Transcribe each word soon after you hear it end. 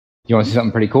You want to see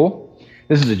something pretty cool?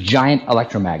 This is a giant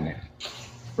electromagnet.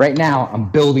 Right now, I'm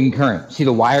building current. See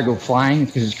the wire go flying?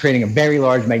 It's because it's creating a very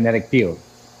large magnetic field.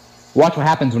 Watch what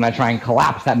happens when I try and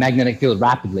collapse that magnetic field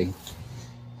rapidly.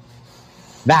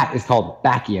 That is called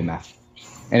back EMF,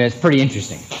 and it's pretty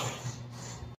interesting.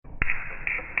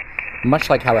 Much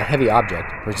like how a heavy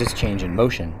object resists change in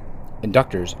motion,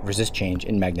 inductors resist change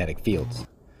in magnetic fields.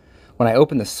 When I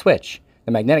open the switch,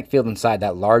 the magnetic field inside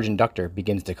that large inductor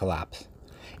begins to collapse.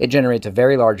 It generates a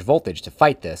very large voltage to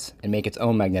fight this and make its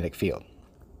own magnetic field.